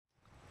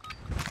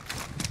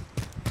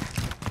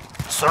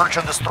Search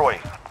and destroy.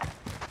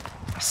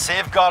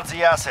 Safeguard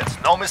the assets,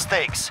 no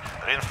mistakes.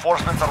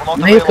 Reinforcements are not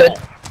available.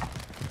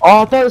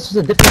 Oh, I thought this was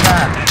a different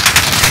map.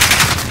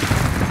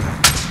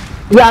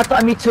 Yeah, I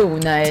thought me too.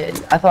 No, I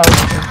thought it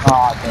was.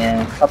 Oh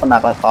man, that's the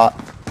map I thought.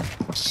 I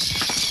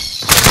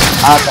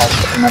thought it was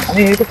a different map. I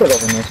mean, you could put it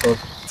over missiles.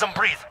 Some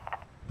breathe.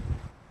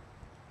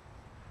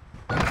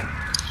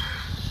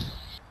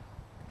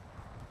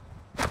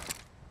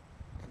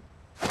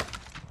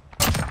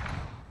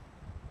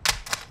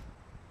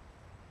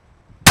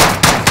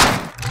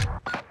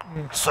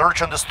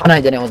 Search and destroy. Oh, no,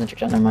 I didn't. It wasn't your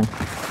shot. Never mind.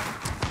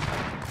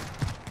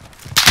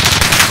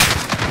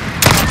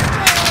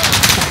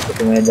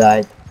 I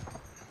died.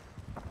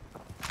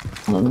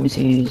 Hold on, let me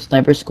see.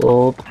 Sniper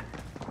scope.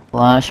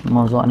 Flash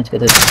muzzle. I need to get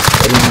this.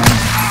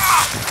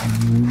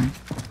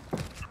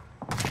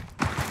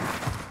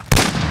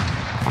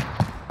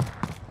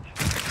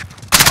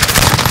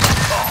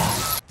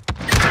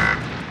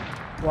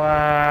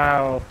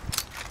 Wow.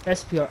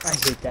 SPR. I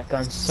hate that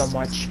gun so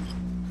much.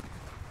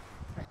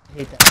 I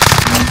hate that.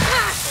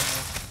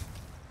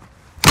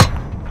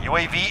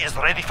 UAV is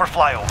ready for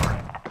flyover.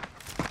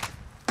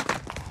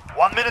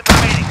 1 minute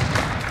remaining.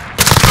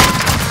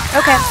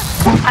 Okay.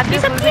 I'm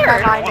just losing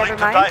my mind, never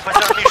mind.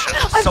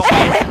 So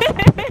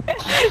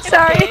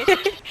Sorry.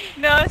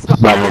 No, it's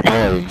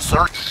fine.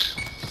 Search.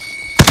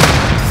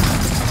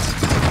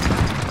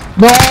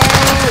 No!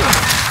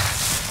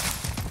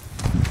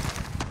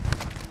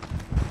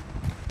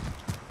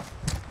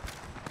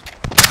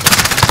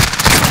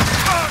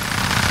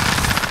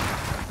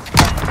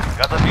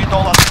 Got the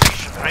VTOL on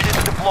station, ready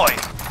to deploy.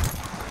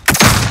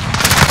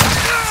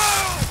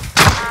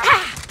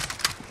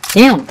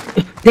 Damn!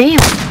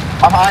 Damn!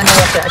 I know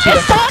what that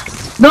shit.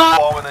 No!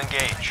 Fall and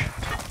engage.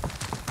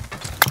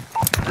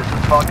 This is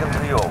Falcon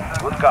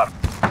 3-0. Good copy.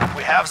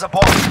 We have the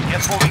bomb.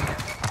 Get moving.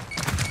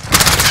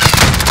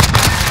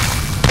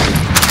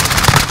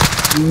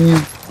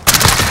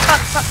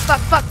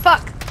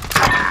 Fuck.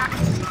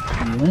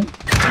 What?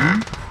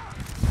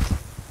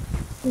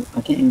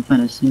 I can't even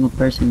find a single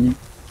person there.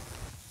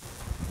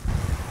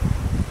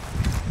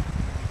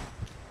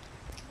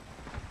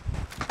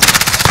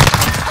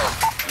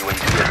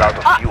 UAV is out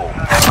of fuel.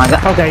 My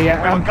God. Okay,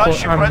 yeah, I'm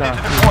gunship done. ready to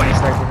deploy.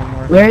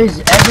 Where is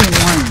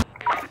everyone?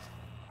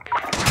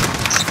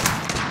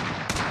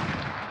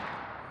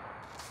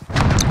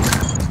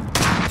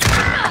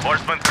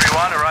 Horseman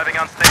 3-1 arriving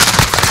on station.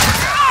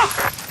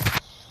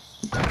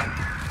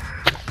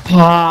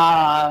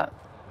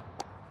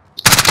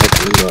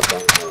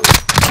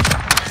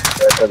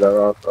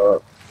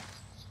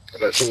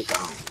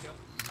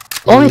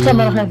 Only time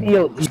I don't have EO.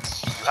 You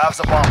have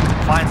the bomb.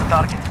 Find the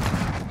target.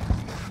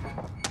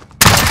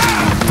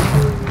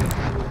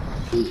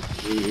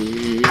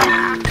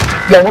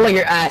 Yo, hold on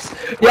your ass.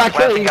 Yo,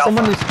 actually,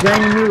 someone who's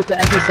spraying me with the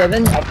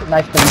MP7, I could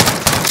knife them.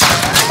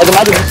 Like,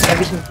 imagine this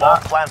every single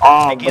shot.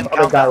 Oh, but the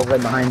other guy was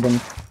right behind him.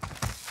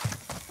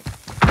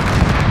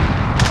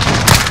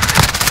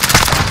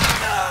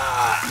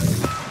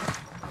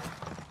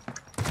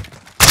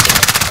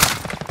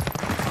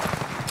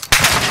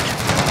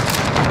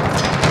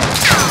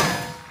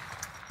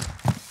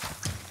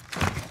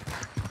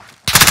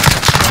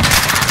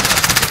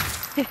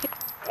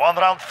 One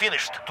round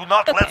finished. Do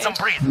not let them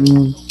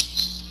breathe.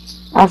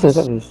 After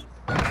that.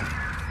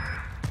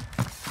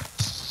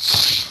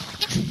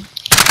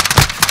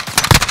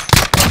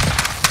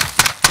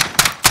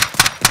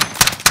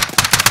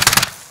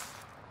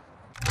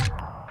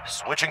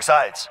 Switching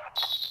sides.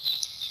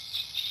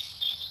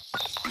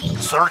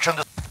 Search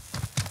and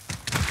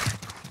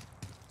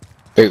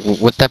Wait,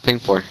 what's that thing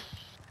for?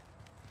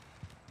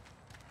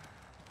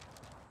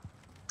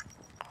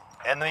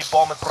 enemy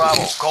bomb at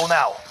Bravo. Go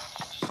now.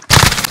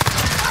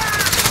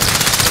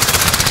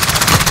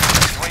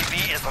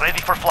 UAV is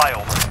ready for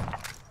flyover.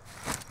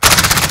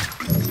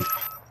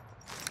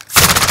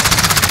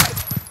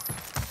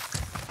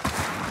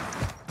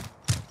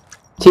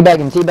 Teabag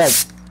him,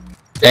 teabag.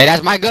 Hey,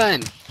 that's my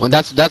gun. Well,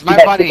 that's my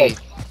Teabag, body.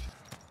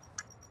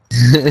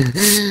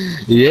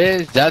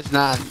 Yes,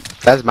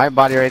 that's my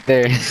body right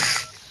there.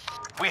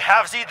 We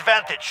have the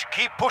advantage.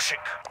 Keep pushing.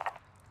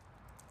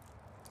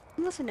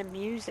 Listen to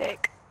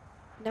music.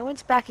 No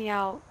one's backing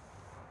out.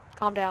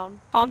 Calm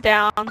down. Calm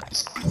down.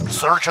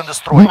 Search and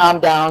destroy. I'm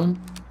down.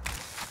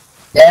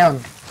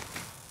 Down.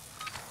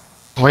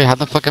 Wait, how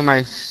the fuck am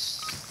I?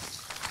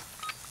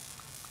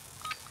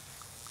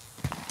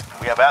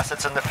 We have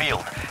assets in the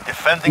field.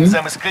 Defending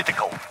them is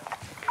critical.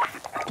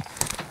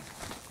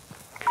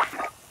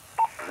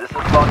 This is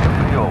Falcon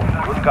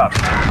 3-0. Good copy.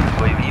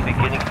 UAV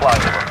beginning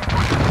flyover.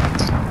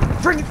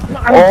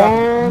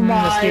 Oh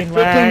my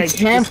freaking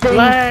camping.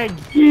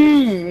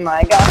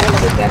 My god,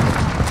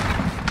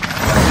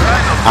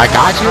 I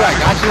got you.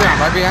 I'm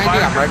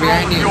right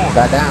behind you.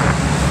 Got down.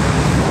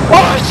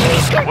 oh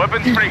jeez!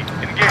 Weapons free.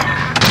 Engage.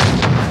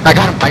 I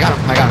got him.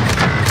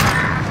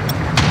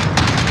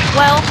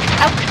 Well,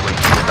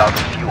 Without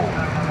fuel.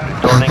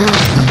 Returning to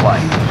supply.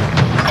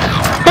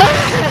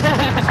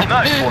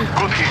 Nice one.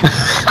 Good hit.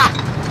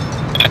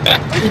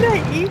 what did I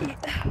eat?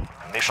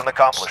 Need Mission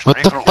accomplished. What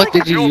the Regroup. fuck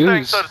did you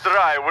use?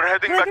 dry. We're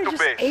heading I back think I to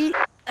just base. ate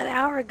an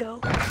hour ago.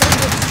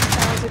 6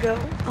 hours ago.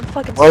 I'm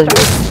fucking Where's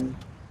starving.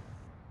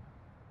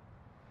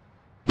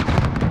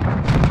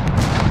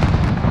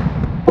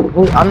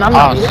 your... I'm not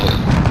Oh, eating.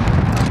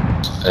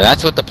 shit.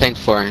 That's what the plane's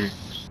for.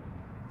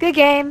 Good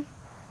game.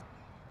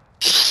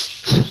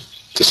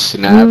 The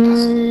snap.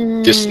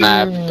 The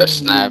snap. The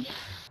snap.